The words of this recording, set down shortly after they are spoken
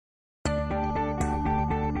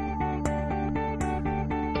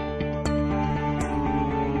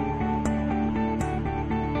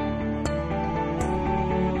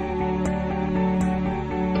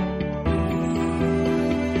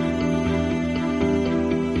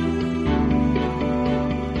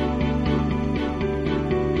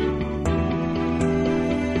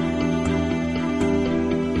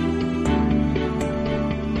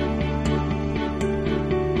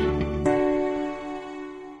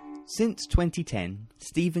Since 2010,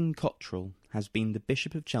 Stephen Cottrell has been the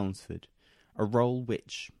Bishop of Chelmsford, a role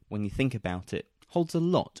which, when you think about it, holds a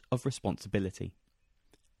lot of responsibility.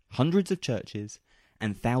 Hundreds of churches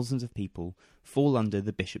and thousands of people fall under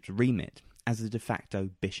the bishop's remit as the de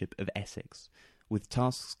facto Bishop of Essex, with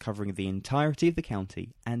tasks covering the entirety of the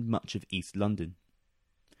county and much of East London.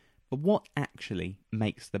 But what actually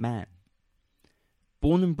makes the man?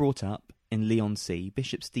 Born and brought up in Leigh-on-Sea,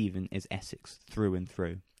 Bishop Stephen is Essex through and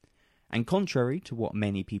through. And contrary to what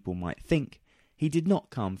many people might think, he did not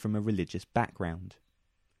come from a religious background.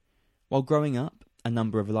 While growing up, a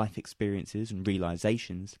number of life experiences and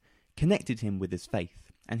realizations connected him with his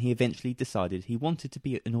faith, and he eventually decided he wanted to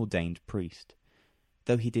be an ordained priest,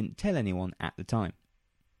 though he didn't tell anyone at the time.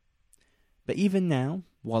 But even now,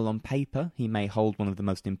 while on paper he may hold one of the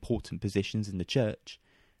most important positions in the church,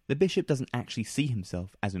 the bishop doesn't actually see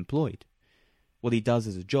himself as employed. What he does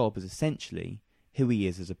as a job is essentially who he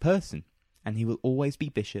is as a person, and he will always be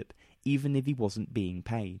bishop even if he wasn't being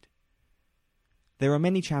paid. There are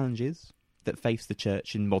many challenges that face the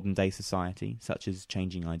church in modern day society, such as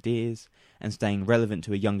changing ideas and staying relevant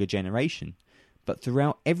to a younger generation, but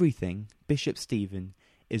throughout everything, Bishop Stephen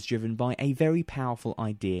is driven by a very powerful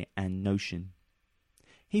idea and notion.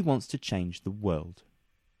 He wants to change the world.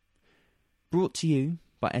 Brought to you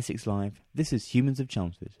by Essex Live, this is Humans of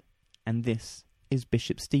Chelmsford, and this is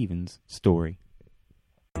Bishop Stephen's story.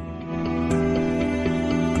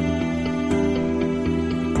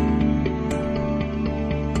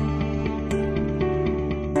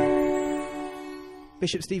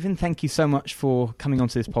 Bishop Stephen, thank you so much for coming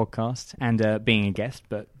onto this podcast and being a guest.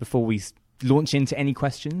 But before we launch into any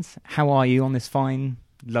questions, how are you on this fine,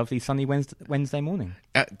 lovely, sunny Wednesday morning?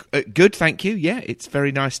 Good, thank you. Yeah, it's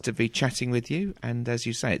very nice to be chatting with you. And as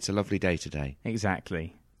you say, it's a lovely day today.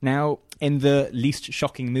 Exactly. Now, in the least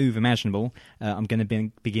shocking move imaginable, I'm going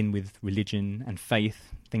to begin with religion and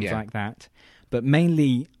faith, things like that. But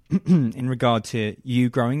mainly in regard to you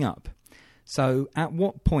growing up. So at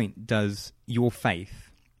what point does your faith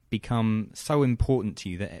become so important to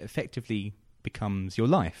you that it effectively becomes your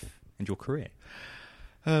life and your career?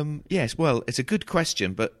 Yes, well, it's a good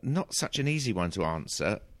question, but not such an easy one to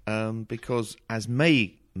answer, because as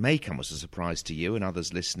may come as a surprise to you and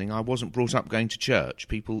others listening, I wasn't brought up going to church.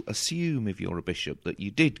 People assume if you're a bishop that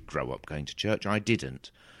you did grow up going to church. I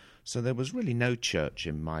didn't. So there was really no church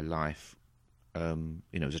in my life,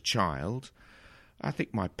 as a child. I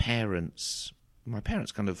think my parents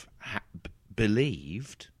kind of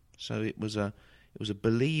believed, so it was a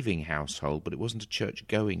believing household, but it wasn't a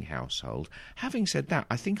church-going household. Having said that,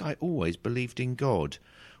 I think I always believed in God,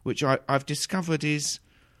 which I've discovered is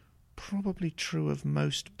probably true of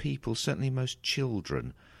most people, certainly most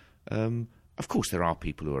children. Of course, there are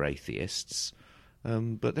people who are atheists,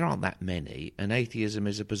 but there aren't that many, and atheism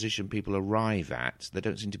is a position people arrive at. They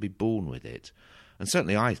don't seem to be born with it. And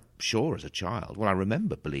certainly as a child, I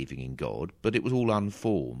remember believing in God, but it was all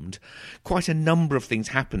unformed. Quite a number of things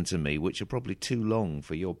happened to me, which are probably too long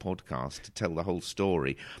for your podcast to tell the whole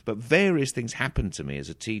story. But various things happened to me as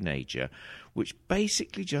a teenager, which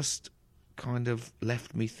basically just kind of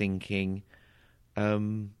left me thinking,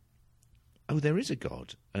 there is a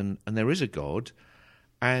God, and there is a God,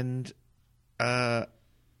 and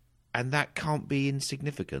that can't be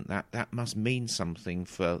insignificant. That must mean something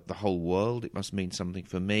for the whole world. It must mean something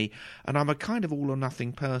for me. And I'm a kind of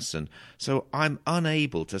all-or-nothing person. So I'm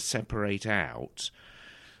unable to separate out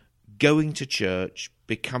going to church,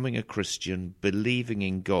 becoming a Christian, believing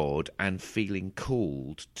in God, and feeling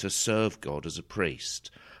called to serve God as a priest.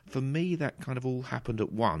 For me, that kind of all happened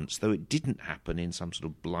at once, though it didn't happen in some sort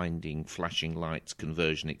of blinding, flashing lights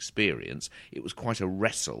conversion experience. It was quite a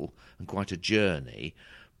wrestle and quite a journey.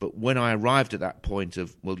 But when I arrived at that point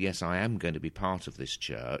of, well, yes, I am going to be part of this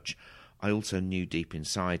church, I also knew deep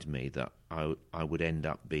inside me that I would end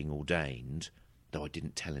up being ordained, though I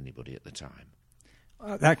didn't tell anybody at the time.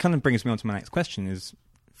 That kind of brings me on to my next question is,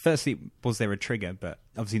 firstly, was there a trigger? But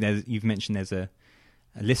obviously you've mentioned there's a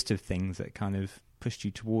list of things that kind of pushed you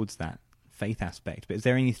towards that faith aspect. But is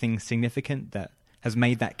there anything significant that has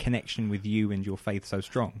made that connection with you and your faith so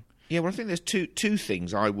strong? Yeah, well, I think there's two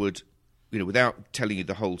things I would... without telling you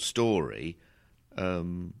the whole story,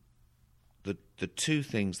 the two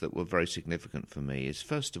things that were very significant for me is,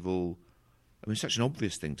 first of all, such an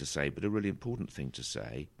obvious thing to say, but a really important thing to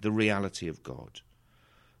say, the reality of God.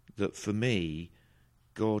 That for me,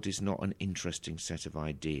 God is not an interesting set of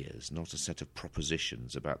ideas, not a set of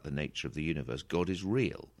propositions about the nature of the universe. God is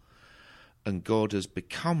real. And God has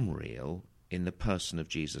become real in the person of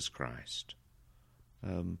Jesus Christ.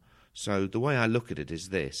 So the way I look at it is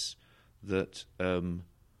this, that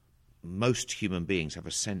most human beings have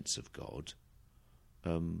a sense of God,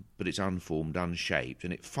 but it's unformed, unshaped,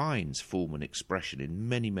 and it finds form and expression in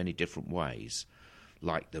many, many different ways,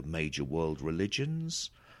 like the major world religions,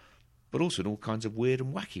 but also in all kinds of weird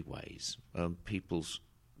and wacky ways. People's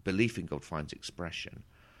belief in God finds expression.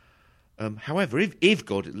 However, if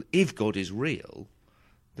God is real,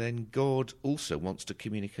 then God also wants to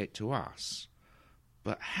communicate to us.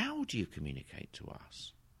 But how do you communicate to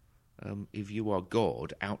us? If you are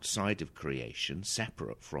God outside of creation,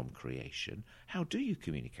 separate from creation, how do you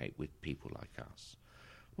communicate with people like us?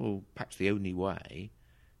 Well, perhaps the only way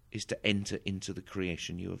is to enter into the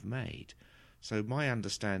creation you have made. So my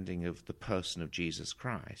understanding of the person of Jesus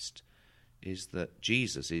Christ is that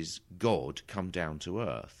Jesus is God come down to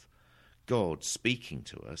earth, God speaking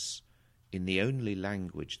to us in the only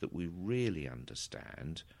language that we really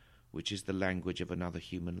understand, which is the language of another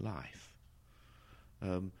human life.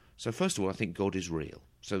 So first of all, I think God is real.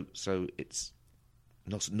 So it's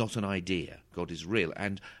not an idea. God is real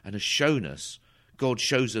and has shown us. God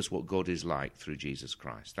shows us what God is like through Jesus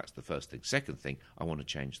Christ. That's the first thing. Second thing, I want to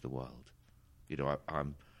change the world.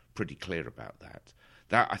 I'm pretty clear about that.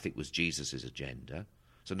 That, I think, was Jesus' agenda.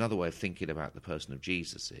 So another way of thinking about the person of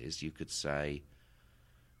Jesus is, you could say,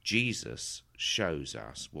 Jesus shows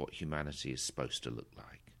us what humanity is supposed to look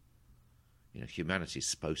like. Humanity is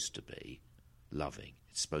supposed to be loving.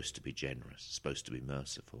 It's supposed to be generous. It's supposed to be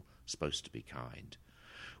merciful. It's supposed to be kind.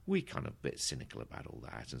 We kind of a bit cynical about all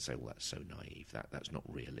that and say, well, that's so naive. That's not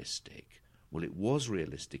realistic. Well, it was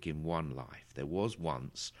realistic in one life. There was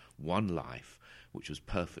once one life which was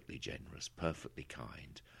perfectly generous, perfectly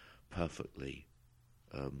kind, perfectly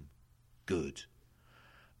good.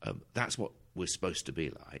 That's what we're supposed to be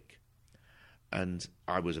like. And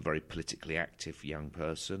I was a very politically active young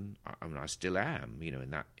person. I still am,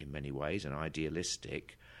 in many ways, and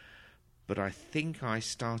idealistic. But I think I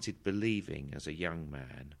started believing as a young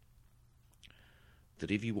man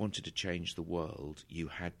that if you wanted to change the world, you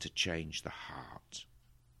had to change the heart.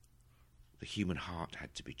 The human heart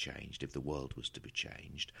had to be changed if the world was to be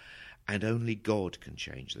changed. And only God can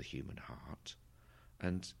change the human heart.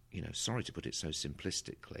 And, sorry to put it so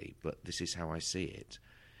simplistically, but this is how I see it.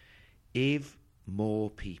 If more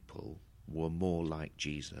people were more like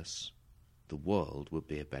Jesus, the world would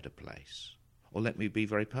be a better place. Or let me be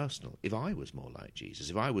very personal. If I was more like Jesus,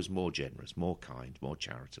 if I was more generous, more kind, more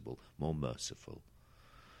charitable, more merciful,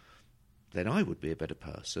 then I would be a better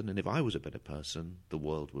person. And if I was a better person, the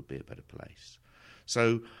world would be a better place.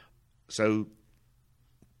 So sorry,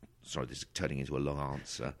 this is turning into a long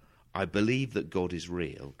answer. I believe that God is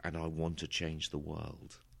real, and I want to change the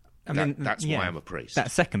world. That's why I'm a priest.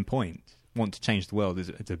 That second point, want to change the world, is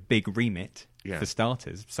a big remit for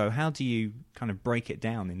starters. So how do you kind of break it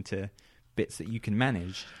down into bits that you can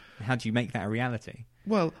manage? How do you make that a reality?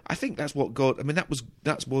 Well, I think that's what God. That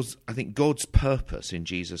was I think God's purpose in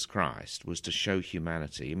Jesus Christ was to show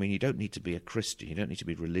humanity. You don't need to be a Christian, you don't need to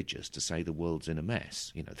be religious to say the world's in a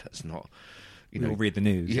mess. That's not. We all read the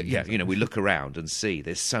news. Yeah. We look around and see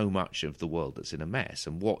there's so much of the world that's in a mess,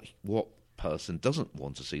 and what person doesn't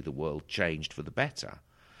want to see the world changed for the better?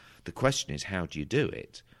 The question is, how do you do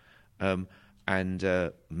it?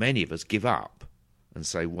 And many of us give up and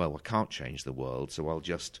say, well, I can't change the world, so I'll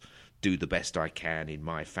just do the best I can in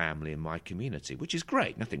my family and my community, which is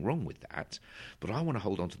great, nothing wrong with that. But I want to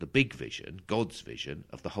hold on to the big vision, God's vision,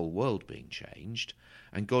 of the whole world being changed.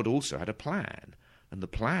 And God also had a plan. And the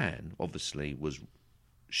plan, obviously, was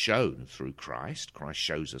shown through Christ. Christ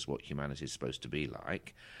shows us what humanity is supposed to be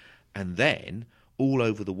like. And then, all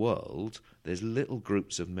over the world, there's little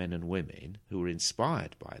groups of men and women who are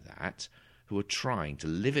inspired by that, who are trying to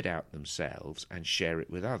live it out themselves and share it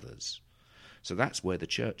with others. So that's where the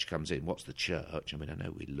church comes in. What's the church? I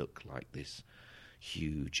know we look like this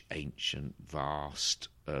huge, ancient, vast,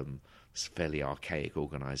 fairly archaic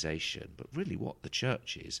organisation, but really what the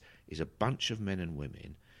church is a bunch of men and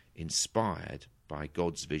women inspired by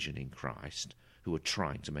God's vision in Christ who are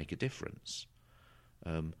trying to make a difference.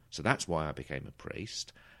 So that's why I became a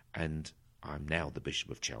priest, and I'm now the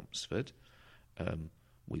Bishop of Chelmsford.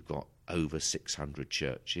 We've got over 600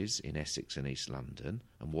 churches in Essex and East London.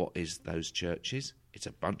 And what is those churches? It's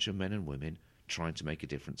a bunch of men and women trying to make a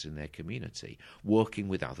difference in their community, working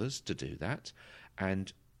with others to do that,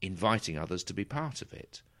 and inviting others to be part of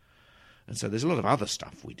it. And so there's a lot of other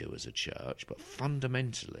stuff we do as a church, but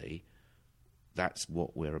fundamentally, that's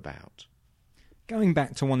what we're about. Going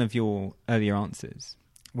back to one of your earlier answers,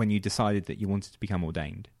 when you decided that you wanted to become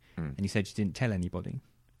ordained, and you said you didn't tell anybody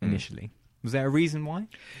initially. Was there a reason why?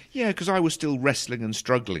 Yeah, because I was still wrestling and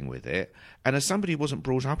struggling with it. And as somebody who wasn't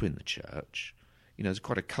brought up in the church, there's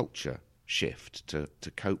quite a culture shift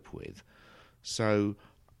to cope with. So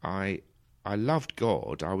I loved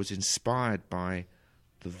God. I was inspired by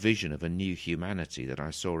the vision of a new humanity that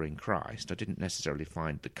I saw in Christ. I didn't necessarily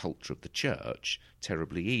find the culture of the church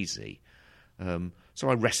terribly easy. So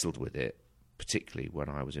I wrestled with it, particularly when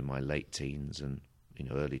I was in my late teens and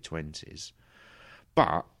early 20s.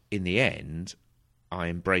 But in the end, I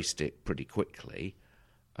embraced it pretty quickly,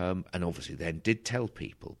 and obviously then did tell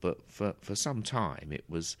people. But for some time, it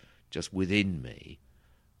was just within me,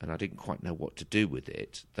 and I didn't quite know what to do with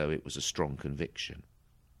it, though it was a strong conviction.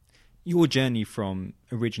 Your journey from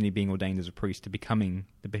originally being ordained as a priest to becoming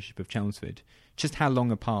the Bishop of Chelmsford, just how long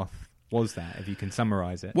a path was that, if you can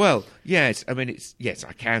summarise it? Well, yes, yes,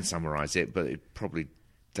 I can summarise it, but it probably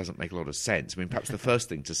doesn't make a lot of sense. Perhaps the first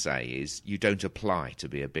thing to say is you don't apply to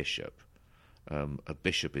be a bishop. A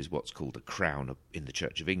bishop is what's called a crown in the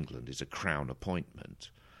Church of England, is a crown appointment.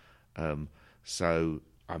 So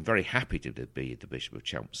I'm very happy to be the Bishop of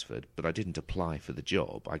Chelmsford, but I didn't apply for the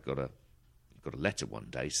job. I got a letter one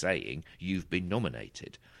day saying, you've been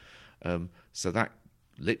nominated. So that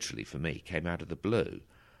literally for me came out of the blue.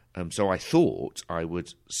 So I thought I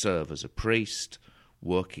would serve as a priest,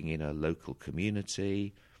 working in a local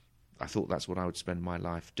community. I thought that's what I would spend my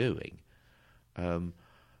life doing.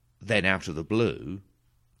 Then out of the blue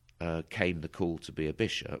came the call to be a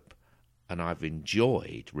bishop, and I've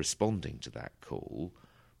enjoyed responding to that call,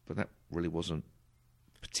 but that really wasn't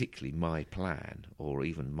particularly my plan or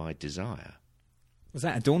even my desire. Was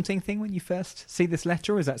that a daunting thing when you first see this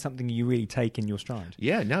letter, or is that something you really take in your stride?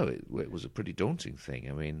 Yeah, no, it was a pretty daunting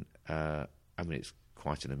thing. It's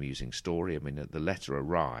quite an amusing story. The letter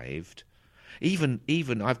arrived. Even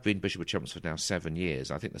I've been Bishop of Chelmsford now 7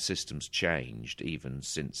 years. I think the system's changed even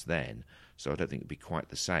since then, so I don't think it'd be quite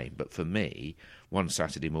the same. But for me, one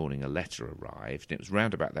Saturday morning a letter arrived, and it was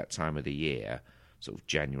round about that time of the year, sort of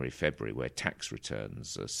January, February, where tax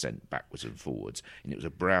returns are sent backwards and forwards, and it was a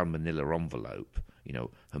brown manila envelope,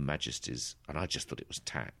 Her Majesty's, and I just thought it was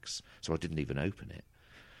tax, so I didn't even open it.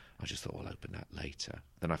 I just thought, I'll open that later.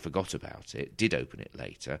 Then I forgot about it, did open it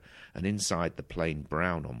later, and inside the plain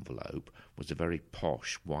brown envelope was a very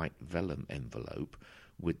posh white vellum envelope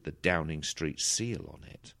with the Downing Street seal on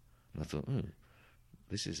it. And I thought,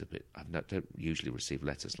 this is a bit... I don't usually receive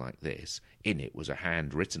letters like this. In it was a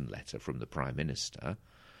handwritten letter from the Prime Minister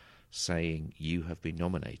saying, you have been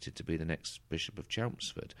nominated to be the next Bishop of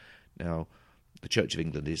Chelmsford. Now, the Church of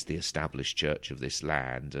England is the established church of this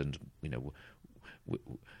land, and,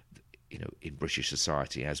 in British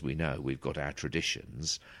society, as we know, we've got our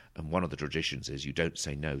traditions, and one of the traditions is you don't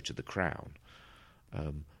say no to the crown.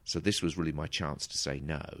 So this was really my chance to say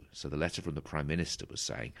no. So the letter from the Prime Minister was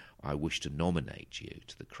saying, I wish to nominate you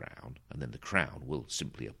to the crown, and then the crown will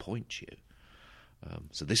simply appoint you.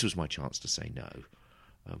 So this was my chance to say no.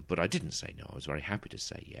 But I didn't say no. I was very happy to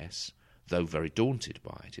say yes, though very daunted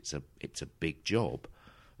by it. It's a big job.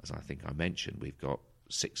 As I think I mentioned, we've got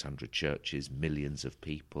 600 churches, millions of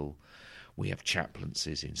people. We have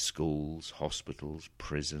chaplaincies in schools, hospitals,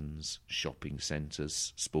 prisons, shopping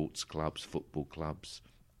centres, sports clubs, football clubs.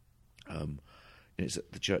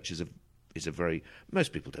 The church is a very...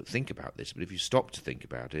 Most people don't think about this, but if you stop to think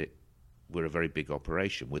about it, we're a very big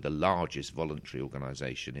operation. We're the largest voluntary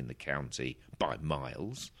organisation in the county by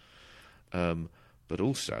miles. But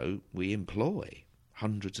also, we employ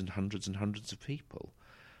hundreds and hundreds and hundreds of people.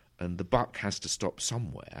 And the buck has to stop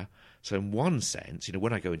somewhere. So in one sense,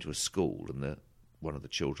 when I go into a school and one of the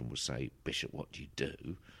children will say, Bishop, what do you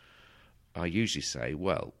do? I usually say,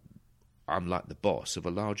 well, I'm like the boss of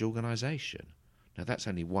a large organisation. Now, that's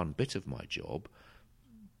only one bit of my job,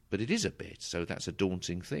 but it is a bit. So that's a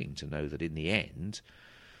daunting thing to know that in the end,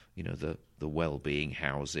 the well-being,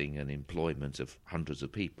 housing and employment of hundreds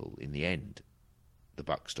of people, in the end, the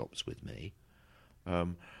buck stops with me.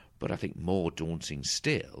 But I think more daunting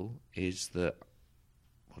still is that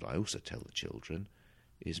what I also tell the children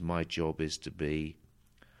is my job is to be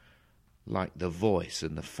like the voice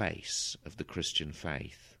and the face of the Christian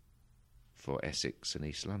faith for Essex and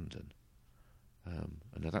East London.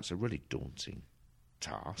 And that's a really daunting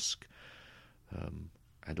task.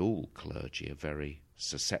 And all clergy are very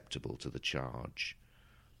susceptible to the charge.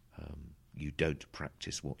 You don't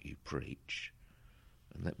practice what you preach.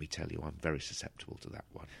 And let me tell you, I'm very susceptible to that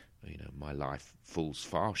one. My life falls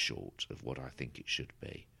far short of what I think it should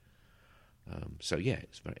be.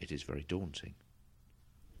 It is very daunting.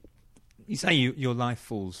 You say your life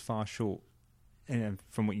falls far short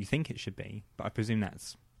from what you think it should be, but I presume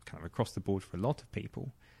that's kind of across the board for a lot of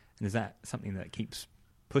people. And is that something that keeps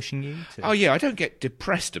pushing you to... Oh yeah, I don't get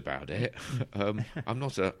depressed about it. I'm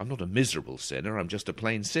not a miserable sinner. I'm just a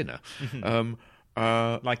plain sinner.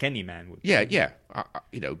 like any man would. Yeah.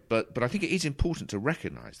 But I think it is important to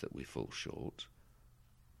recognise that we fall short.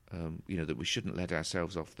 That we shouldn't let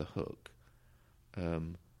ourselves off the hook.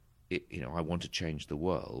 I want to change the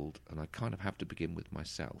world, and I kind of have to begin with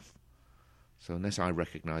myself. So unless I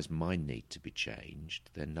recognise my need to be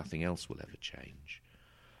changed, then nothing else will ever change.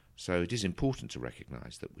 So it is important to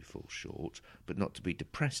recognise that we fall short, but not to be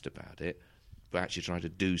depressed about it, but actually try to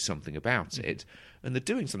do something about it. And the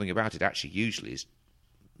doing something about it actually usually is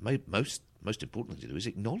most important thing to do is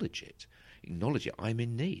acknowledge it. Acknowledge it. I'm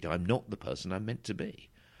in need. I'm not the person I'm meant to be.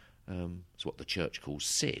 It's what the church calls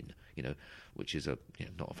sin, which is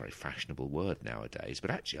not a very fashionable word nowadays,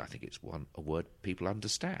 but actually I think it's a word people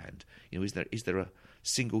understand. Is there a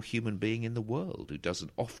single human being in the world who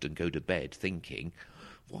doesn't often go to bed thinking,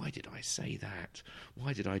 why did I say that?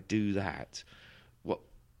 Why did I do that?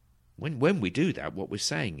 When we do that, what we're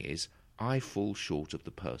saying is, I fall short of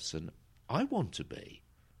the person I want to be.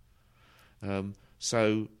 That's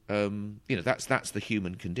the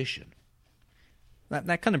human condition.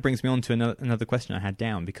 That kind of brings me on to another question I had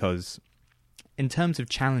down, because in terms of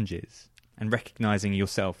challenges and recognising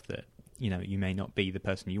yourself that, you may not be the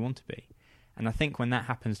person you want to be. And I think when that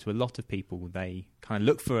happens to a lot of people, they kind of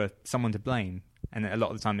look for someone to blame. And a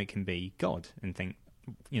lot of the time it can be God, and think,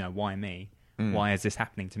 why me? Why is this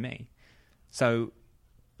happening to me? So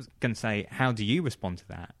I was going to say, how do you respond to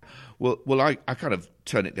that? Well, I kind of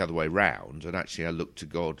turn it the other way round, and actually I look to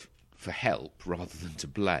God for help rather than to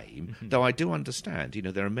blame, though I do understand,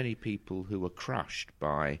 there are many people who are crushed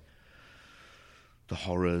by the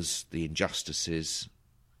horrors, the injustices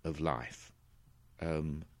of life,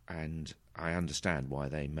 and I understand why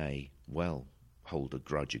they may well hold a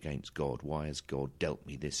grudge against God. Why has God dealt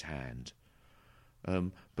me this hand?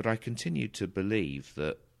 But I continue to believe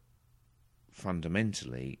that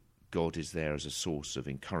fundamentally God is there as a source of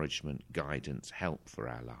encouragement, guidance, help for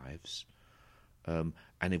our lives. And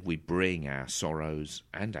if we bring our sorrows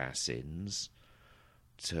and our sins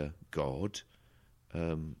to God,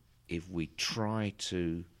 if we try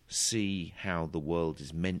to see how the world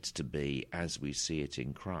is meant to be as we see it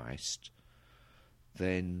in Christ,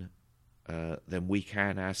 then we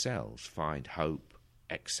can ourselves find hope,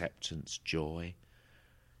 acceptance, joy.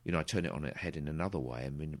 I turn it on its head in another way. I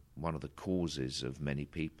mean, one of the causes of many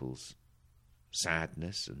people's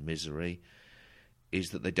sadness and misery is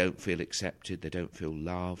that they don't feel accepted, they don't feel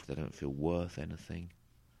loved, they don't feel worth anything.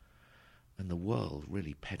 And the world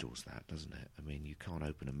really peddles that, doesn't it? I mean, you can't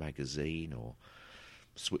open a magazine or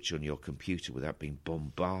switch on your computer without being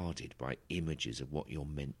bombarded by images of what you're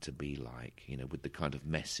meant to be like, with the kind of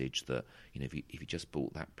message that, if you just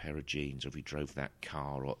bought that pair of jeans, or if you drove that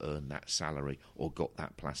car, or earned that salary, or got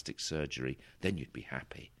that plastic surgery, then you'd be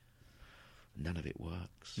happy. None of it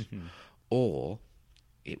works. Mm-hmm. Or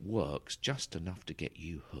it works just enough to get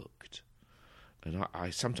you hooked. And I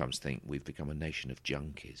sometimes think we've become a nation of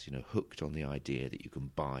junkies, hooked on the idea that you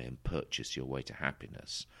can buy and purchase your way to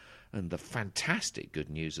happiness. And the fantastic good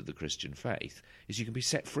news of the Christian faith is you can be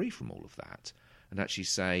set free from all of that and actually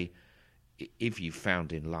say, if you've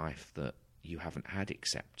found in life that you haven't had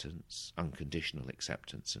acceptance, unconditional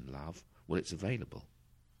acceptance and love, well, it's available.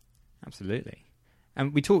 Absolutely.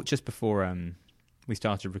 And we talked just before we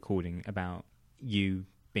started recording about you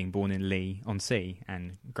being born in Leigh-on-Sea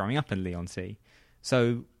and growing up in Leigh-on-Sea.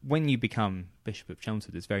 So when you become Bishop of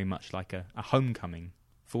Chelmsford, it's very much like a homecoming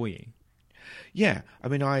for you. Yeah, I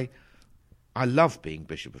mean, I love being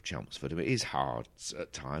Bishop of Chelmsford. I mean, it is hard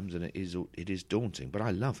at times, and it is daunting, but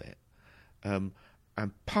I love it. And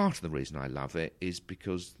part of the reason I love it is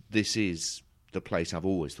because this is the place I've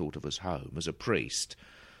always thought of as home. As a priest,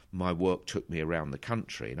 my work took me around the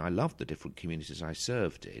country, and I loved the different communities I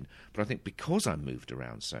served in. But I think because I moved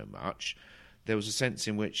around so much, there was a sense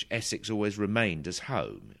in which Essex always remained as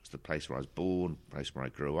home. It was the place where I was born, the place where I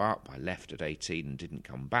grew up. I left at 18 and didn't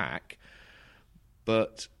come back.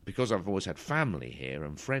 But because I've always had family here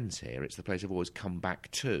and friends here, it's the place I've always come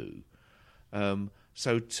back to.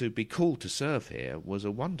 So to be called to serve here was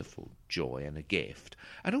a wonderful joy and a gift.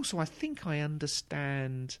 And also I think I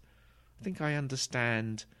understand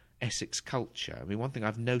Essex culture. I mean, one thing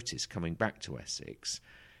I've noticed coming back to Essex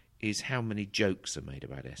is how many jokes are made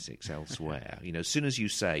about Essex elsewhere. As soon as you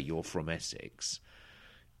say you're from Essex,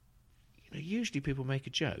 usually people make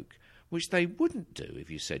a joke, which they wouldn't do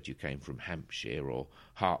if you said you came from Hampshire or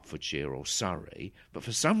Hertfordshire or Surrey. But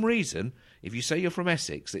for some reason, if you say you're from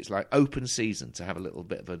Essex, it's like open season to have a little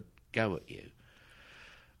bit of a go at you.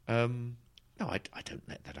 No, I don't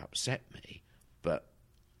let that upset me. But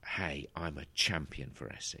hey, I'm a champion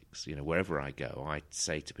for Essex. You know, wherever I go, I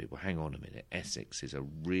say to people, hang on a minute, Essex is a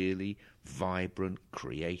really vibrant,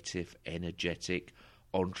 creative, energetic,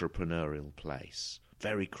 entrepreneurial place.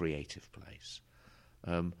 Very creative place.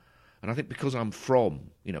 And I think because I'm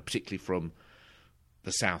from, you know, particularly from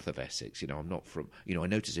the south of Essex, you know, I'm not from, you know, I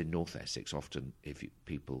notice in North Essex often if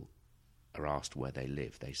people are asked where they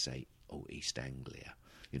live, they say, oh, East Anglia.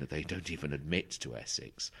 You know, they don't even admit to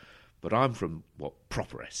Essex. But I'm from,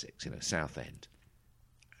 proper Essex, you know, South End.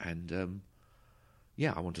 And,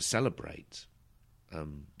 I want to celebrate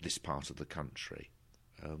this part of the country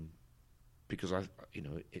because,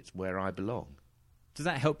 it's where I belong. Does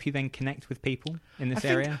that help you then connect with people in this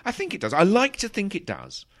area? I think it does. I like to think it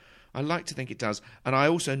does. And I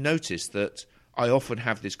also notice that I often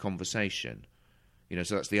have this conversation. You know,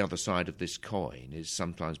 so that's the other side of this coin, is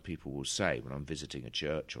sometimes people will say, when I'm visiting a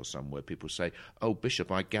church or somewhere, people say, oh, Bishop,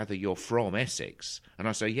 I gather you're from Essex. And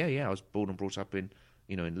I say, yeah, I was born and brought up in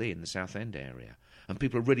Lee, in the South End area. And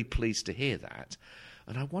people are really pleased to hear that.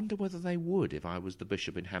 And I wonder whether they would if I was the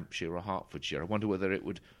bishop in Hampshire or Hertfordshire. I wonder whether it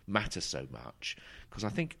would matter so much. Because I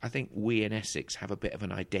think we in Essex have a bit of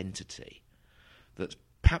an identity that's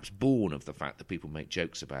perhaps born of the fact that people make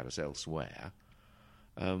jokes about us elsewhere.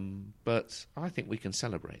 But I think we can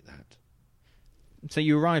celebrate that. So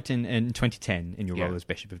you arrived in 2010 in your role as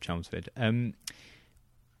Bishop of Chelmsford.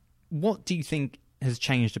 What do you think has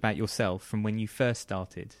changed about yourself from when you first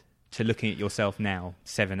started to looking at yourself now,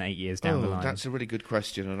 7-8 years down the line? That's a really good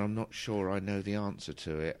question, and I'm not sure I know the answer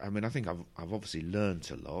to it. I mean, I think I've obviously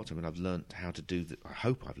learnt a lot. I mean, I've learnt how to do I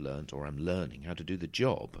hope I've learnt, or I'm learning how to do the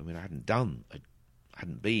job. I mean, I hadn't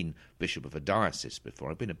been bishop of a diocese before.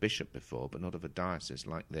 I've been a bishop before, but not of a diocese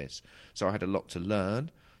like this. So I had a lot to learn.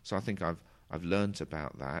 So I think I've learnt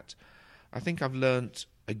about that. I think I've relearnt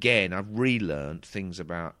things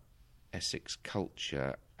about Essex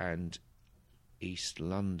culture and East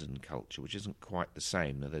London culture, which isn't quite the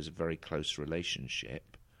same, though there's a very close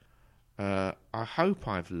relationship. I hope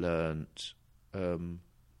I've learnt a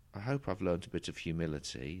bit of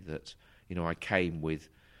humility, that, you know, I came with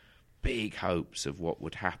big hopes of what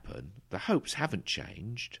would happen. The hopes haven't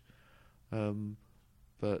changed,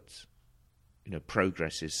 but, you know,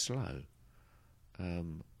 progress is slow.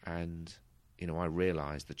 And, you know, I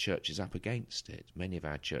realise the church is up against it. Many of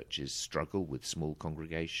our churches struggle with small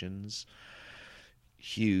congregations,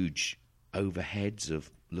 huge overheads of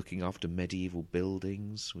looking after medieval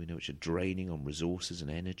buildings, we know, which are draining on resources and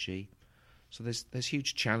energy. So there's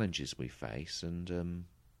huge challenges we face, and,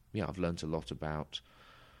 I've learnt a lot about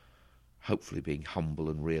hopefully being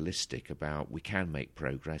humble and realistic about we can make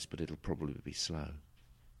progress, but it'll probably be slow.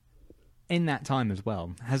 In that time as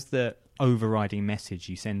well, has the overriding message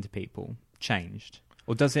you send to people changed?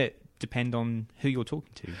 Or does it depend on who you're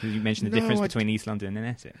talking to? You mentioned the difference between East London and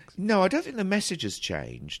Essex. No, I don't think the message has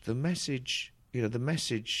changed. The message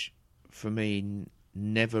for me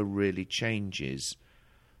never really changes,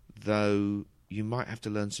 though you might have to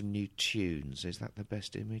learn some new tunes. Is that the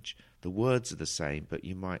best image? The words are the same, but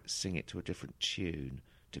you might sing it to a different tune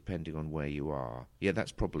depending on where you are. Yeah,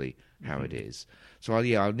 that's probably how it is. So,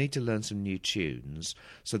 I'll need to learn some new tunes.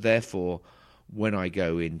 So, therefore, when I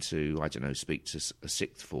go into, speak to a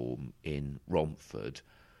sixth form in Romford,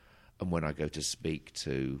 and when I go to speak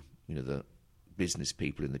to, the business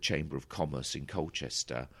people in the Chamber of Commerce in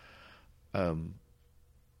Colchester, the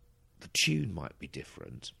tune might be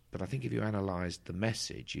different. But I think if you analysed the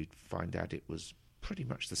message, you'd find out it was pretty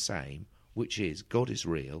much the same, which is God is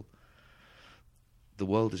real, the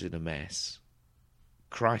world is in a mess,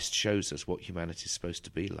 Christ shows us what humanity is supposed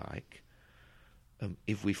to be like.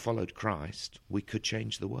 If we followed Christ, we could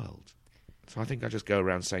change the world. So I think I just go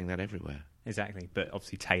around saying that everywhere. Exactly, but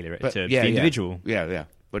obviously tailor it to the individual. Yeah,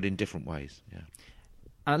 but in different ways, yeah.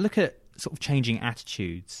 I look at sort of changing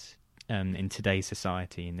attitudes in today's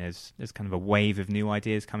society, and there's kind of a wave of new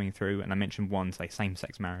ideas coming through, and I mentioned one, say,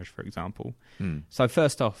 same-sex marriage, for example. So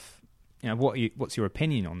first off, what's your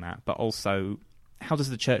opinion on that? But also, how does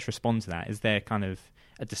the church respond to that? Is there kind of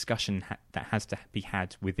a discussion that has to be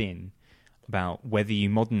had within about whether you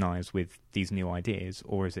modernise with these new ideas,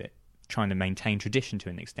 or is it trying to maintain tradition to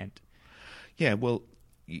an extent? Yeah, well,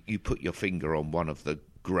 you put your finger on one of the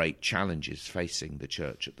great challenges facing the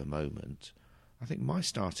church at the moment. I think my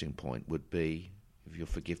starting point would be, if you'll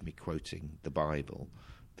forgive me quoting the Bible,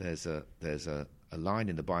 there's a line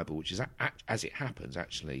in the Bible which is, as it happens,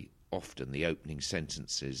 actually often the opening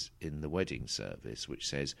sentences in the wedding service, which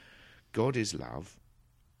says, God is love,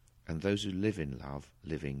 and those who live in love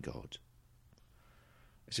live in God.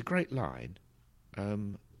 It's a great line,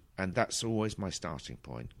 and that's always my starting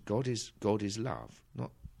point. God is love.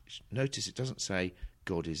 Notice it doesn't say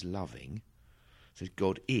God is loving. It says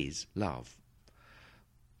God is love.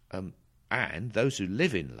 And those who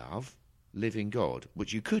live in love live in God,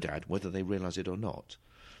 which you could add whether they realise it or not.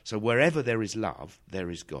 So wherever there is love, there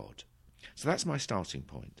is God. So that's my starting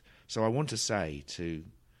point. So I want to say to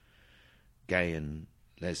gay and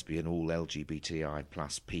lesbian, all LGBTI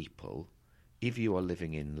plus people, if you are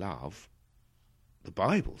living in love, the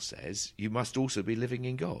Bible says you must also be living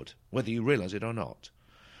in God, whether you realise it or not.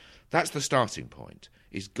 That's the starting point,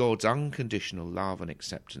 is God's unconditional love and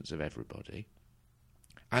acceptance of everybody,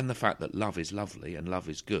 and the fact that love is lovely and love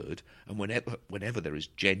is good, and whenever there is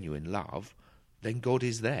genuine love, then God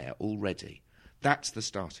is there already. That's the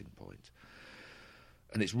starting point.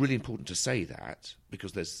 And it's really important to say that,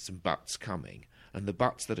 because there's some buts coming. And the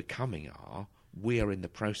buts that are coming are, we are in the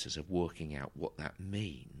process of working out what that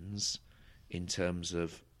means in terms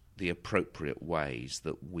of the appropriate ways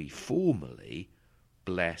that we formally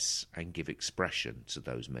bless and give expression to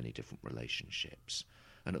those many different relationships.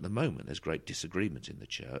 And at the moment, there's great disagreement in the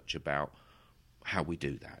church about how we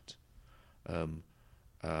do that.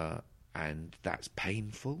 And that's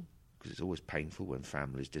painful, because it's always painful when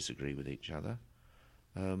families disagree with each other.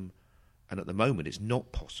 And at the moment, it's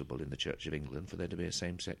not possible in the Church of England for there to be a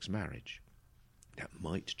same-sex marriage. That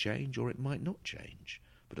might change or it might not change,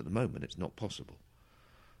 but at the moment, it's not possible.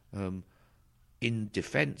 In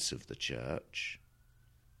defence of the church,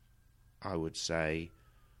 I would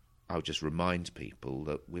just remind people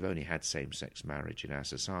that we've only had same-sex marriage in our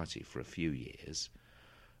society for a few years,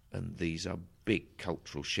 and these are big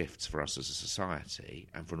cultural shifts for us as a society,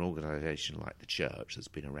 and for an organisation like the church that's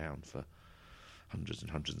been around for hundreds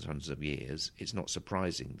and hundreds and hundreds of years, it's not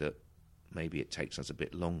surprising that maybe it takes us a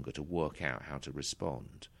bit longer to work out how to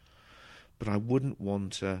respond. But I wouldn't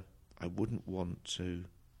want to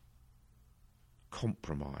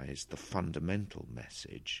compromise the fundamental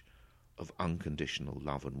message of unconditional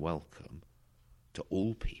love and welcome to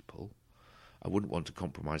all people. I wouldn't want to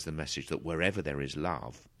compromise the message that wherever there is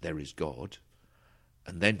love, there is God,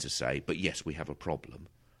 and then to say, but yes, we have a problem.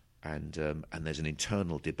 And there's an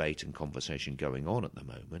internal debate and conversation going on at the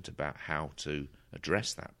moment about how to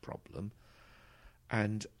address that problem.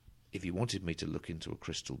 And if you wanted me to look into a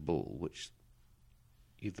crystal ball, which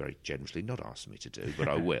you've very generously not asked me to do, but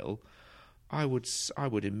I will, I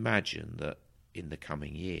would imagine that in the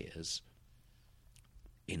coming years,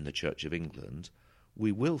 in the Church of England,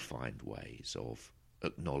 we will find ways of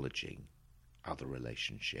acknowledging other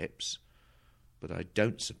relationships, but I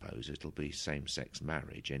don't suppose it'll be same-sex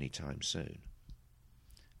marriage anytime soon.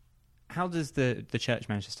 How does the church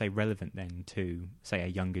manage to stay relevant then to, say, a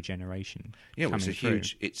younger generation? Yeah, well,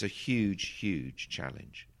 it's a huge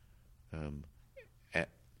challenge.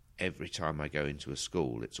 Every time I go into a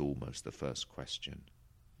school, it's almost the first question.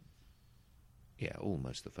 Yeah,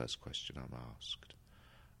 almost the first question I'm asked.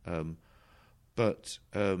 But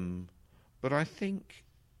I think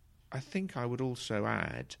I would also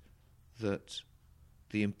add that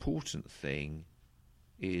the important thing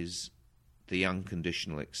is the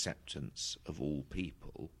unconditional acceptance of all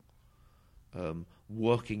people,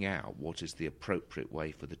 working out what is the appropriate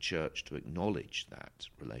way for the church to acknowledge that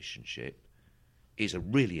relationship is a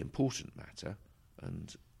really important matter,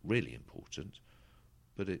 and really important,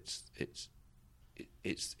 but it's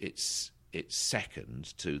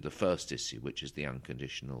second to the first issue, which is the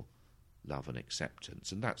unconditional love and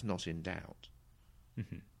acceptance, and that's not in doubt.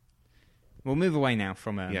 Mm-hmm. We'll move away now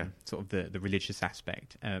from sort of the religious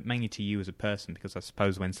aspect, mainly to you as a person, because I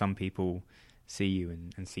suppose when some people see you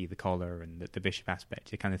and see the collar and the bishop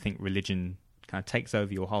aspect, you kind of think religion kind of takes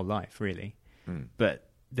over your whole life, really. Mm. But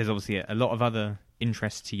there's obviously a lot of other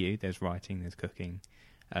interests to you. There's writing, there's cooking,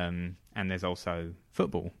 and there's also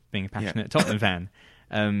football, being a passionate Tottenham fan,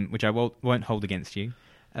 which I won't hold against you.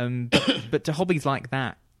 But do hobbies like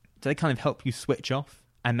that, do they kind of help you switch off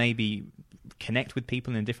and maybe connect with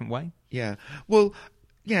people in a different way? Yeah. Well,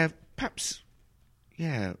 yeah, perhaps,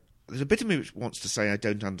 yeah. There's a bit of me which wants to say I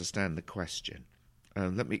don't understand the question.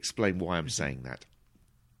 Let me explain why I'm saying that.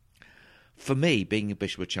 For me, being a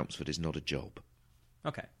Bishop of Chelmsford is not a job.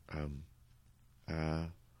 Okay.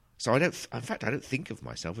 So I don't think of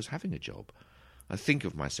myself as having a job. I think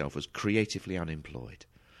of myself as creatively unemployed.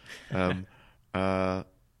 And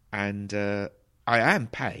I am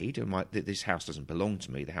paid, and this house doesn't belong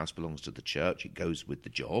to me. The house belongs to the church. It goes with the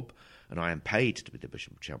job, and I am paid to be the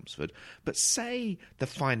Bishop of Chelmsford. But say the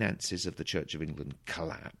finances of the Church of England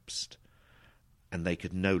collapsed, and they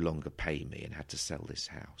could no longer pay me and had to sell this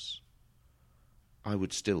house, I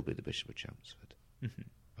would still be the Bishop of Chelmsford. Mm-hmm.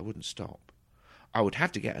 I wouldn't stop. I would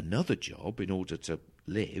have to get another job in order to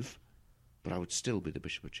live, but I would still be the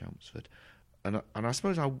Bishop of Chelmsford. And I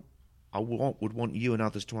suppose would want you and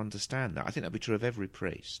others to understand that. I think that'd be true of every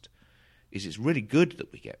priest. Is it's really good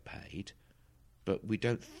that we get paid, but we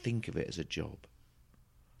don't think of it as a job.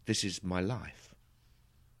 This is my life.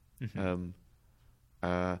 And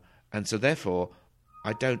so therefore,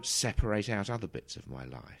 I don't separate out other bits of my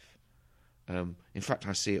life. In fact,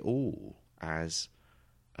 I see it all as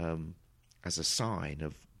a sign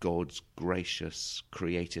of God's gracious,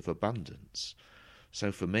 creative abundance.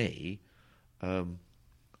 So for me,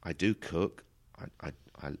 I do cook.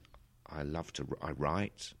 I love to. I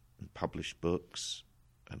write and publish books.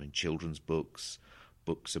 Children's books,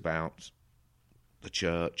 books about the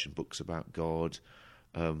church, and books about God.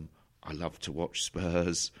 I love to watch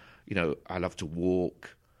Spurs. I love to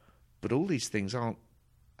walk. But all these things aren't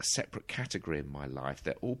a separate category in my life.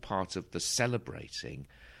 They're all part of the celebrating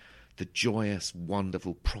the joyous,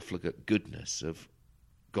 wonderful, profligate goodness of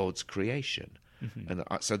God's creation. And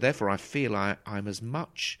so therefore I feel I'm as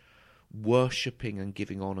much worshipping and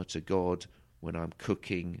giving honour to God when I'm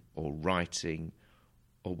cooking or writing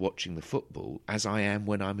or watching the football as I am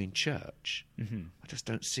when I'm in church. I just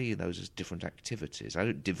don't see those as different activities. I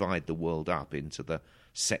don't divide the world up into the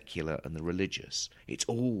secular and the religious. It's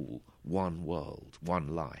all one world,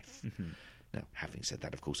 one life. Now, having said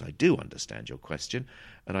that, of course, I do understand your question,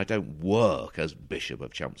 and I don't work as Bishop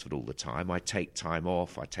of Chelmsford all the time. I take time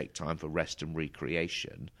off, I take time for rest and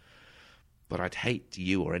recreation, but I'd hate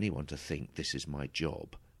you or anyone to think this is my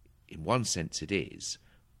job. In one sense it is,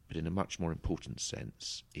 but in a much more important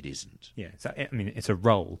sense, it isn't. Yeah, so, it's a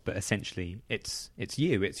role, but essentially it's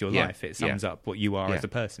you, it's your life. It sums up what you are as a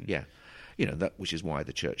person. Yeah, that which is why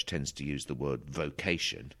the church tends to use the word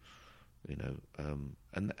vocation.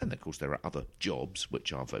 And of course there are other jobs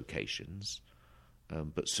which are vocations,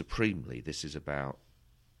 but supremely this is about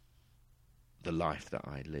the life that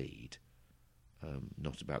I lead,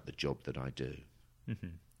 not about the job that I do.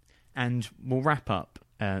 And we'll wrap up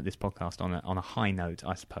this podcast on a high note,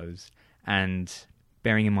 I suppose, and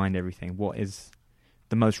bearing in mind everything, what is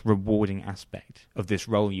the most rewarding aspect of this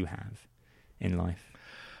role you have in life?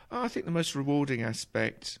 I think the most rewarding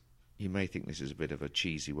aspect, you may think this is a bit of a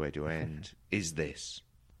cheesy way to end, is this.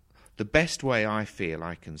 The best way I feel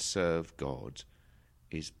I can serve God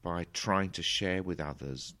is by trying to share with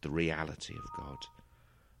others the reality of God.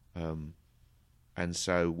 And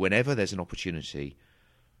so whenever there's an opportunity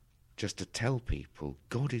just to tell people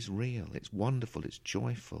God is real, it's wonderful, it's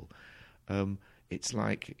joyful. It's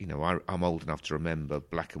like, I'm old enough to remember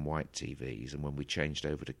black and white TVs, and when we changed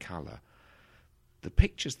over to colour, the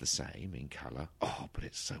picture's the same in colour, but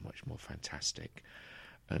it's so much more fantastic.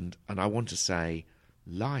 And I want to say,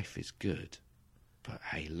 life is good, but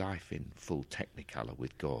hey, life in full Technicolor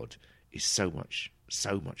with God is so much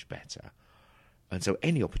better. And so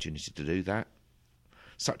any opportunity to do that,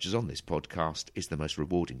 such as on this podcast, is the most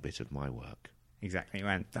rewarding bit of my work. Exactly,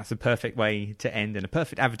 man. That's a perfect way to end, and a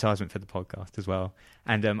perfect advertisement for the podcast as well.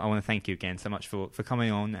 And I want to thank you again so much for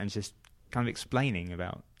coming on and just kind of explaining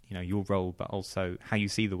about your role, but also how you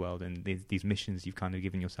see the world and these missions you've kind of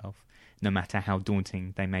given yourself, no matter how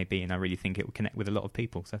daunting they may be. And I really think it will connect with a lot of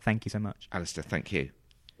people. So thank you so much. Alistair, thank you.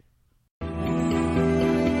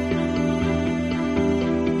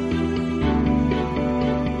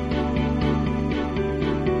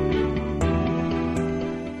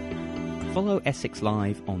 Follow Essex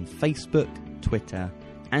Live on Facebook, Twitter,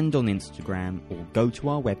 and on Instagram, or go to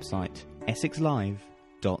our website,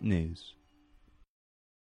 essexlive.news.